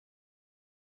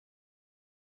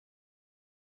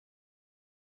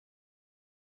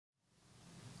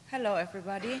Hello,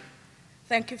 everybody.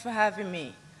 Thank you for having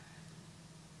me.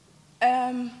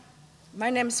 My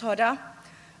name is Hoda,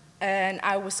 and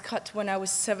I was cut when I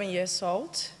was 7 years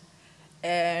old.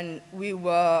 And we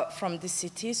were from the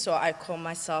city, so I call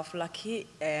myself lucky.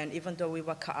 And even though we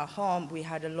were cut at home, we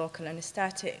had a local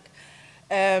anesthetic.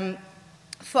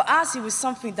 For us, it was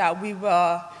something that we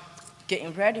were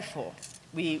getting ready for.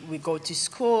 We go to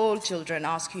school, children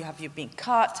ask you, have you been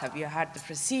cut? Have you had the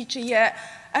procedure yet?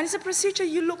 And it's a procedure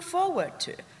you look forward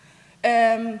to.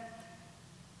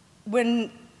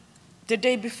 When the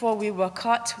day before we were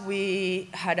cut, we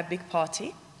had a big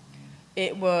party.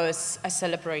 It was a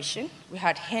celebration. We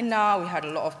had henna, we had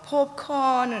a lot of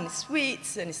popcorn and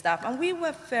sweets and stuff, and we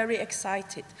were very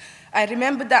excited. I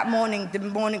remember that morning, the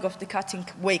morning of the cutting,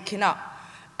 waking up,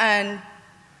 and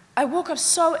I woke up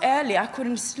so early I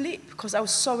couldn't sleep because I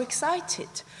was so excited.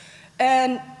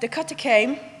 And the cutter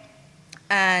came,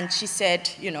 and she said,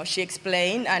 she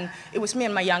explained, and it was me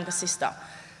and my younger sister.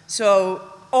 So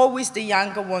always the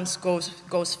younger ones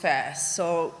goes first.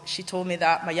 So she told me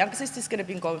that my younger sister's going to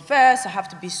be going first. I have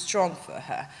to be strong for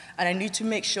her. And I need to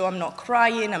make sure I'm not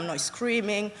crying, I'm not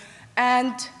screaming.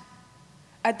 And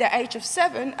at the age of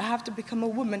 7, I have to become a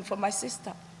woman for my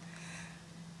sister.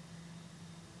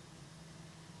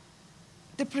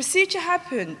 The procedure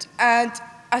happened, and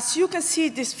as you can see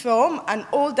this film and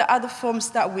all the other films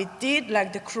that we did,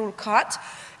 like The Cruel Cut,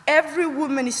 every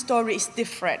woman's story is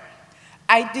different.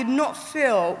 I did not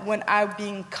feel when I was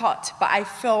being cut, but I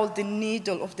felt the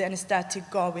needle of the anesthetic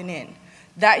going in.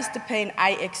 That is the pain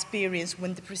I experienced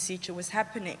when the procedure was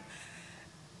happening.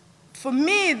 For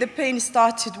me, the pain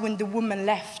started when the woman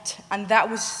left, and that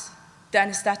was the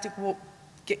anesthetic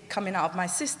coming out of my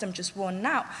system, just worn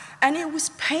out. And it was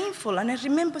painful, and I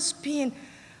remember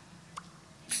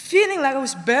feeling like I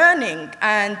was burning,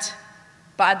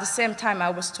 but at the same time I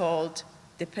was told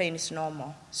the pain is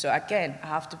normal. So again, I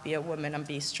have to be a woman and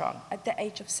be strong at the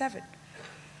age of 7.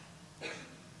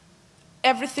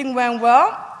 Everything went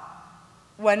well.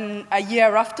 When a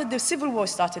year after, the civil war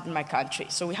started in my country,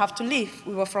 so we have to leave.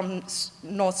 We were from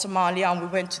North Somalia, and we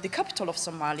went to the capital of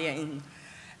Somalia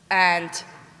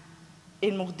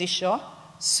in Mogadishu.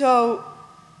 So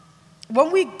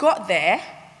when we got there,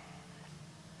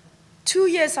 2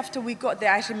 years after we got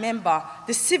there, I remember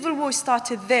the civil war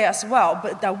started there as well,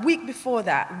 but the week before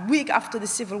that, week after the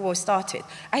civil war started,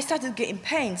 I started getting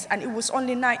pains, and it was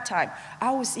only nighttime.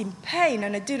 I was in pain,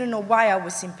 and I didn't know why I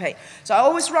was in pain. So I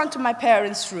always ran to my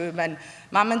parents' room, and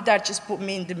Mom and Dad just put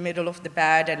me in the middle of the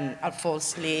bed, and I'd fall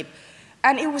asleep.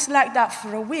 And it was like that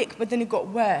for a week, but then it got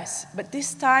worse. But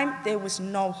this time, there was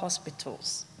no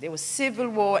hospitals. There was civil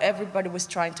war. Everybody was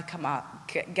trying to come out,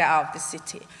 get out of the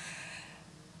city.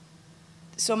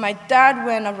 So my dad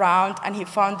went around, and he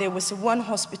found there was one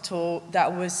hospital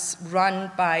that was run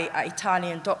by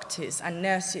Italian doctors and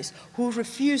nurses who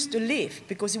refused to leave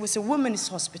because it was a women's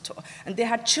hospital. And they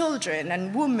had children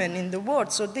and women in the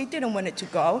ward, so they didn't want it to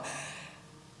go.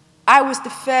 I was the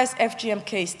first FGM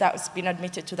case that's been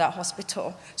admitted to that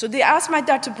hospital. So they asked my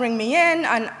dad to bring me in,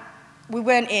 and we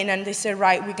went in, and they said,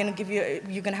 right, you're going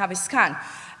to have a scan.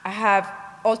 I have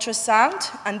ultrasound,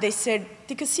 and they said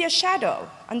they could see a shadow.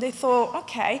 And they thought,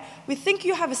 okay, we think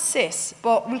you have a cyst,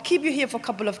 but we'll keep you here for a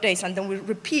couple of days, and then we'll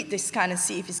repeat the scan and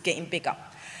see if it's getting bigger.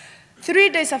 3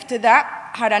 days after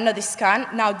that, I had another scan.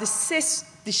 Now the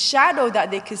cyst, the shadow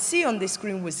that they could see on the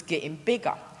screen was getting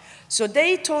bigger. So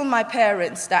they told my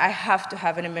parents that I have to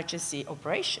have an emergency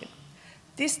operation.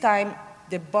 This time,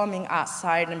 they're bombing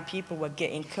outside and people were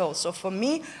getting killed. So for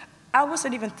me, I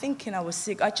wasn't even thinking I was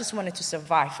sick. I just wanted to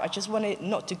survive. I just wanted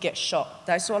not to get shot.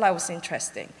 That's all I was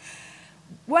interested in.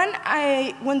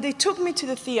 When they took me to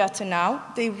the theater now,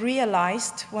 they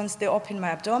realized, once they opened my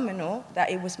abdominal, that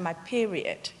it was my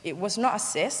period. It was not a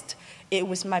cyst. It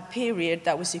was my period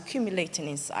that was accumulating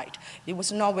inside. It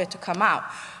was nowhere to come out.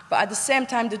 But at the same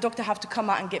time, the doctor had to come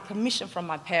out and get permission from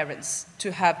my parents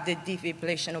to have the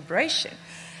defibrillation operation.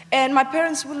 And my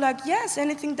parents were like, yes,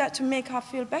 anything that to make her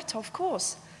feel better, of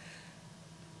course.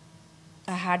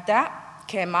 I had that,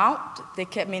 came out. They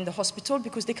kept me in the hospital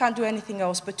because they can't do anything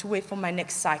else but to wait for my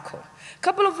next cycle. A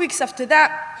couple of weeks after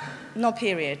that, no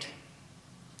period.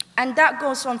 And that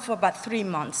goes on for about 3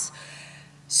 months.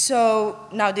 So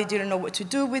now they didn't know what to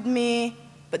do with me,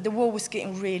 but the war was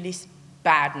getting really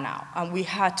bad now, and we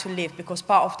had to leave because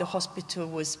part of the hospital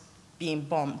was being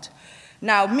bombed.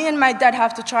 Now, me and my dad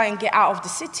have to try and get out of the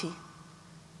city.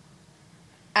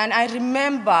 And I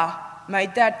remember my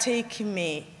dad taking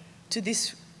me to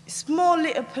this small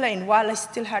little plane while I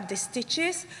still had the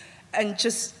stitches, and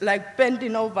just like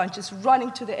bending over and just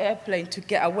running to the airplane to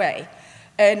get away.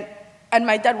 And And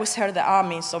my dad was head of the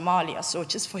army in Somalia, so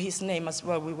just for his name as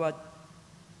well,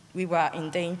 we were in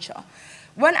danger.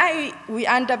 When we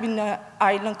ended up in an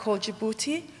island called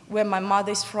Djibouti, where my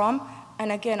mother is from,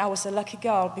 and again, I was a lucky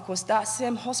girl because that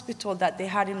same hospital that they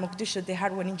had in Mogadishu, they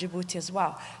had one in Djibouti as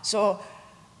well. So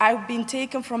I've been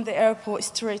taken from the airport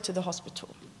straight to the hospital.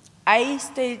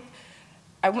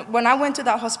 When I went to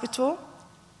that hospital,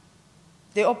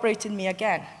 they operated me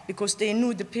again because they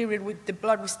knew the period with the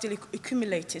blood was still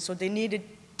accumulated, so they needed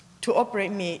to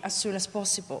operate me as soon as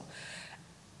possible.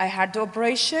 I had the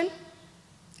operation,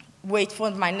 wait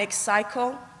for my next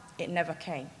cycle, it never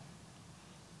came.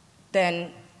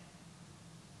 Then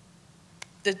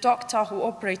the doctor who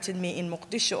operated me in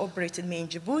Mogadishu operated me in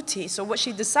Djibouti, so what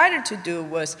she decided to do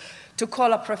was to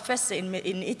call a professor in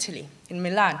Italy, in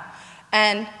Milan,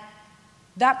 and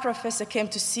that professor came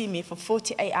to see me for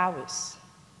 48 hours.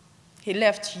 He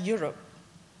left Europe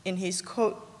in his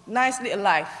nice little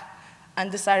life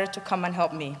and decided to come and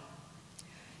help me.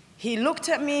 He looked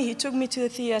at me, he took me to the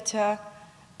theater,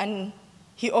 and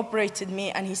he operated me,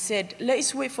 and he said,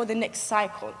 let's wait for the next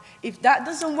cycle. If that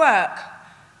doesn't work,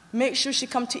 make sure she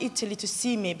come to Italy to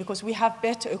see me because we have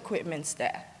better equipment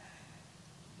there.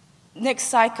 Next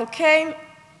cycle came,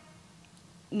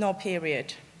 no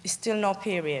period. Still no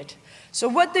period. So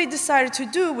what they decided to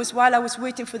do was, while I was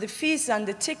waiting for the visa and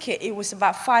the ticket, it was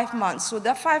about 5 months. So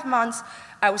that 5 months,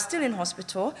 I was still in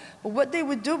hospital, but what they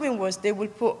were doing was they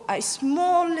would put a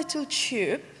small little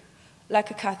tube, like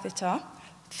a catheter,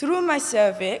 through my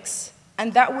cervix,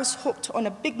 and that was hooked on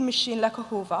a big machine like a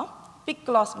Hoover, big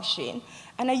glass machine,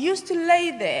 and I used to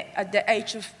lay there at the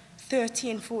age of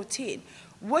 13, 14,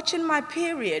 watching my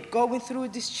period going through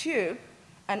this tube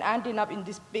and ending up in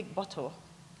this big bottle.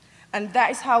 And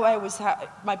that is how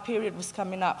my period was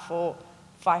coming up for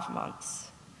 5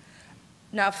 months.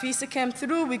 Now, visa came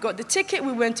through, we got the ticket,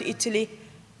 we went to Italy.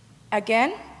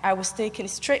 Again, I was taken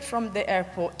straight from the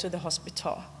airport to the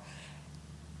hospital.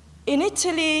 In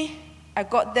Italy, I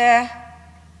got there,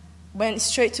 went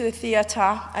straight to the theater.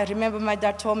 I remember my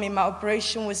dad told me my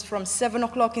operation was from 7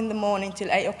 o'clock in the morning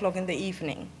till 8 o'clock in the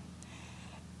evening.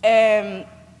 Then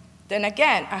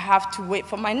again, I have to wait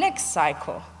for my next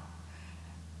cycle.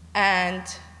 And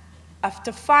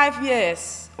after 5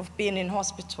 years of being in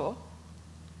hospital,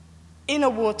 in a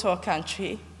war-torn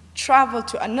country, traveled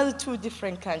to another 2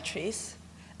 different countries,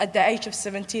 at the age of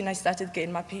 17, I started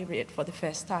getting my period for the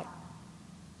first time.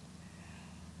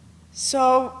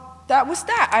 So that was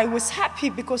that. I was happy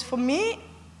because for me,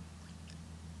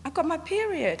 I got my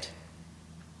period.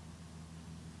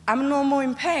 I'm no more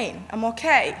in pain. I'm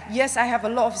okay. Yes, I have a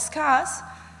lot of scars,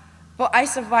 but I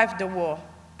survived the war.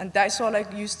 And that's all I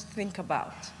used to think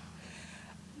about.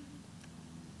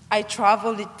 I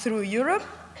traveled through Europe.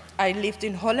 I lived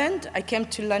in Holland. I came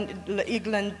to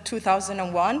England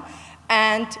 2001.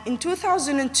 And in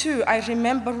 2002, I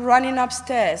remember running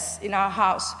upstairs in our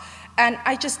house, and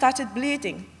I just started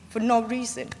bleeding for no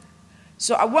reason.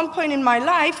 So at one point in my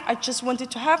life, I just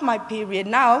wanted to have my period.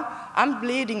 Now, I'm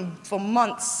bleeding for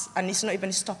months, and it's not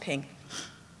even stopping.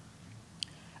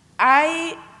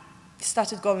 I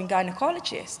started going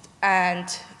gynecologist, and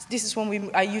this is when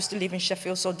I used to live in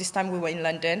Sheffield, so this time we were in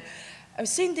London. I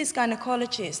was seeing this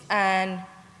gynecologist, and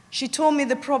she told me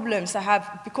the problems I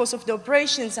have because of the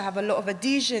operations. I have a lot of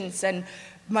adhesions, and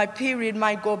my period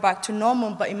might go back to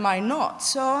normal, but it might not.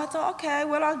 So I thought, okay,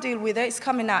 well, I'll deal with it. It's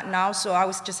coming out now, so I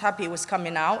was just happy it was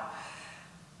coming out.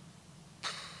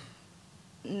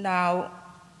 Now,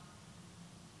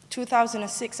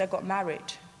 2006, I got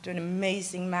married to an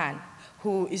amazing man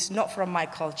who is not from my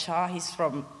culture. He's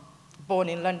born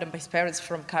in London, but his parents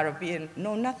from Caribbean,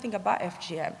 know nothing about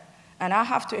FGM. And I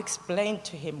have to explain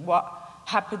to him what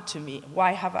happened to me,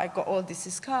 why have I got all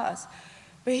these scars.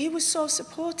 But he was so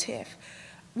supportive.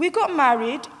 We got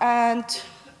married, and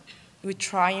we're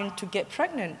trying to get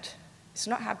pregnant. It's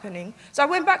not happening. So I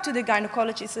went back to the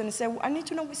gynecologist and said, well, I need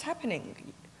to know what's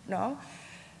happening. No?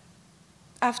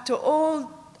 After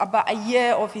about a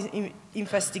year of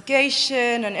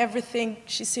investigation and everything,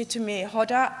 she said to me,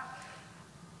 Hoda,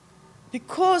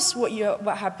 because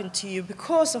what happened to you,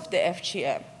 because of the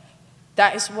FGM,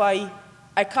 that is why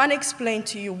I can't explain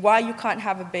to you why you can't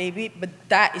have a baby, but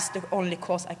that is the only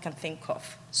cause I can think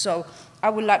of. So I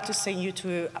would like to send you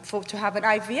to have an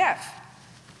IVF.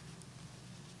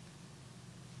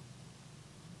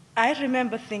 I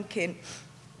remember thinking,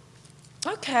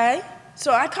 okay.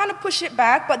 So I kind of pushed it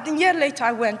back, but then a year later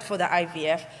I went for the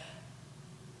IVF.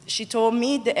 She told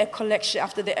me the egg collection,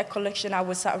 after the egg collection, I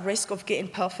was at risk of getting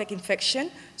pelvic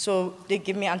infection, so they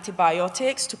give me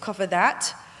antibiotics to cover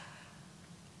that.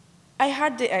 I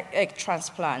had the egg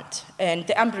transplant and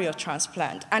the embryo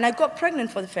transplant, and I got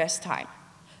pregnant for the first time.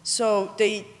 So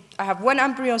I have 1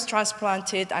 embryo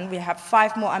transplanted, and we have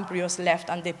 5 more embryos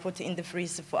left, and they put it in the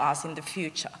freezer for us in the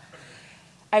future.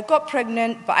 I got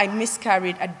pregnant, but I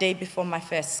miscarried a day before my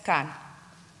first scan.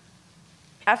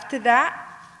 After that,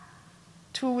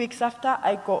 2 weeks after,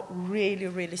 I got really,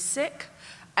 really sick.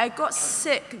 I got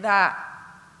sick that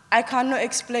I cannot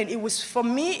explain. For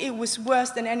me, it was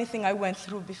worse than anything I went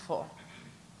through before.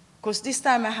 Because this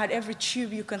time I had every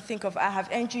tube you can think of. I have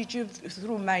NG tube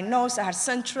through my nose, I had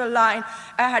central line,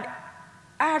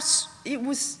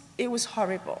 it was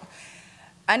horrible.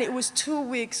 And it was 2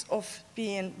 weeks of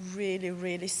being really,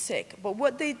 really sick. But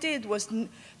what they did was,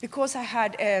 because I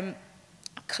had a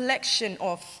collection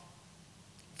of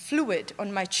fluid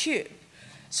on my tube,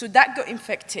 so that got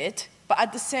infected, but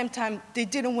at the same time, they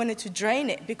didn't want it to drain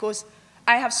it because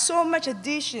I have so much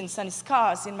adhesions and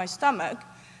scars in my stomach,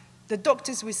 the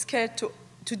doctors were scared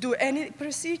to do any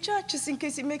procedure just in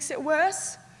case it makes it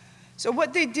worse. So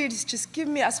what they did is just give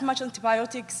me as much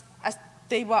antibiotics as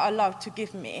they were allowed to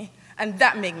give me, and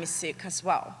that made me sick as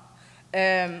well.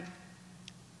 But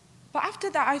after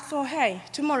that, I thought, hey,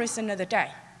 tomorrow is another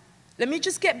day. Let me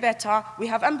just get better. We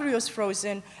have embryos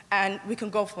frozen, and we can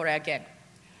go for it again.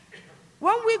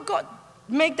 When we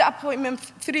made the appointment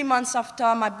 3 months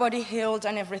after my body healed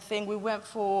and everything, we went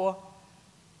for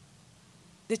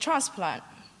the transplant.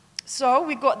 So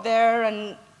we got there,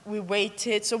 and we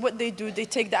waited. So what they do, they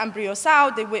take the embryos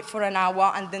out, they wait for an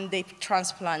hour, and then they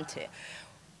transplant it.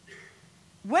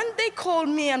 When they called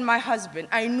me and my husband,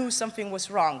 I knew something was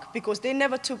wrong because they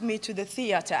never took me to the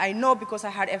theater. I know because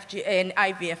I had FGM and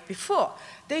IVF before.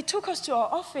 They took us to our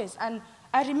office, and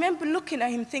I remember looking at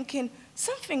him thinking,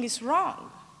 something is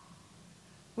wrong.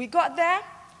 We got there,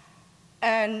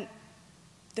 and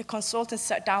the consultant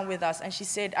sat down with us, and she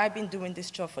said, I've been doing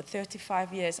this job for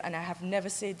 35 years, and I have never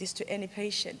said this to any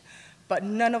patient, but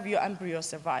none of your embryos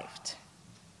survived.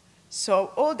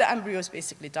 So all the embryos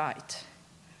basically died.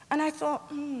 And I thought,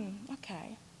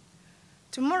 okay,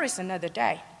 tomorrow is another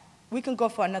day. We can go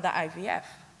for another IVF.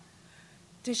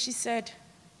 Then she said,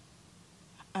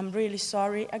 I'm really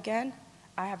sorry again.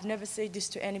 I have never said this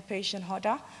to any patient,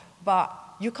 Hoda, but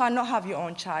you cannot have your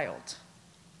own child.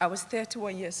 I was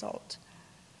 31 years old.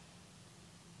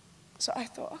 So I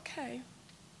thought, okay,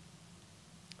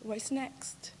 what's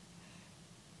next?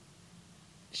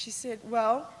 She said,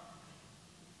 well,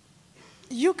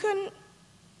 you can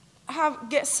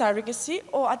get surrogacy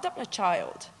or adopt a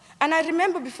child. And I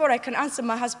remember before I can answer,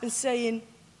 my husband saying,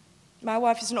 my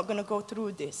wife is not going to go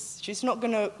through this. She's not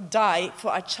going to die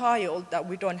for a child that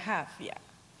we don't have yet.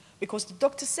 Because the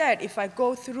doctor said, if I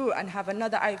go through and have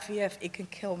another IVF, it can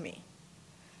kill me.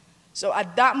 So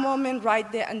at that moment,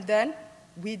 right there and then,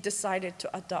 we decided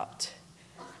to adopt.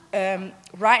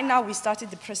 Right now, we started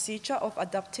the procedure of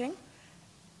adopting.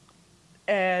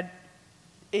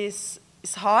 It's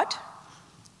hard,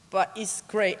 but it's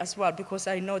great as well because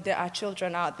I know there are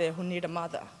children out there who need a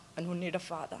mother and who need a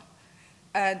father.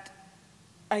 And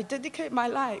I dedicate my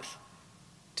life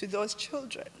to those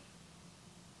children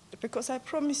because I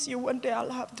promise you one day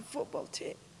I'll have the football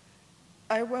team.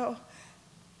 I will.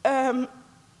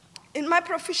 In my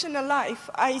professional life,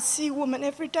 I see women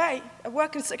every day. I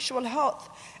work in sexual health,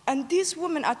 and these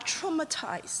women are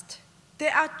traumatized. They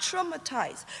are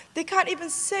traumatized. They can't even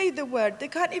say the word. They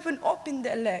can't even open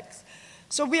their legs.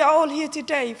 So we are all here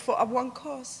today for one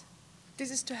cause. This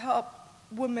is to help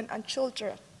women and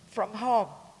children from harm.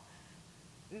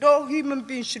 No human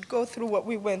being should go through what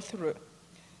we went through.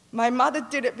 My mother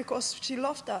did it because she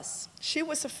loved us. She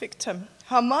was a victim.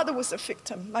 Her mother was a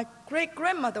victim. My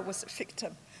great-grandmother was a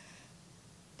victim.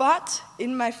 But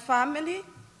in my family,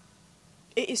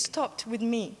 it stopped with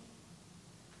me.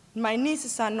 My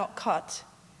nieces are not cut.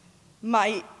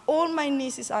 All my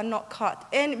nieces are not cut.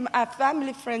 And my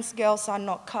family friends' girls are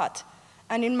not cut.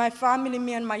 And in my family,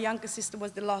 me and my younger sister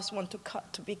was the last one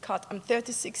to be cut. I'm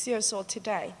 36 years old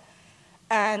today.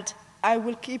 And I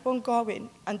will keep on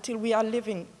going until we are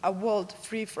living a world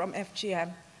free from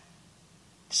FGM.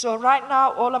 So right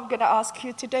now, all I'm going to ask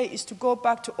you today is to go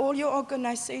back to all your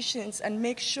organizations and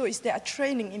make sure is there a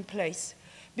training in place.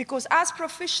 Because as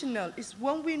professionals, it's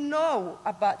when we know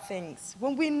about things,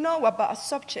 when we know about a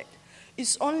subject,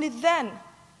 it's only then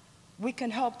we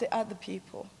can help the other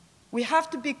people. We have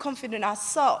to be confident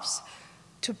ourselves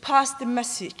to pass the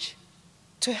message,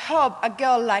 to help a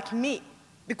girl like me,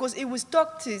 because it was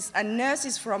doctors and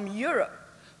nurses from Europe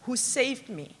who saved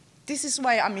me. This is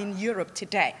why I'm in Europe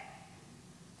today.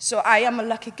 So I am a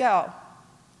lucky girl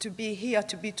to be here,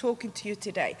 to be talking to you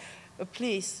today. But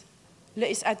please, let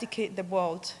us educate the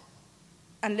world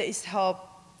and let us help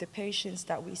the patients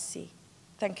that we see.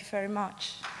 Thank you very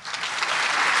much.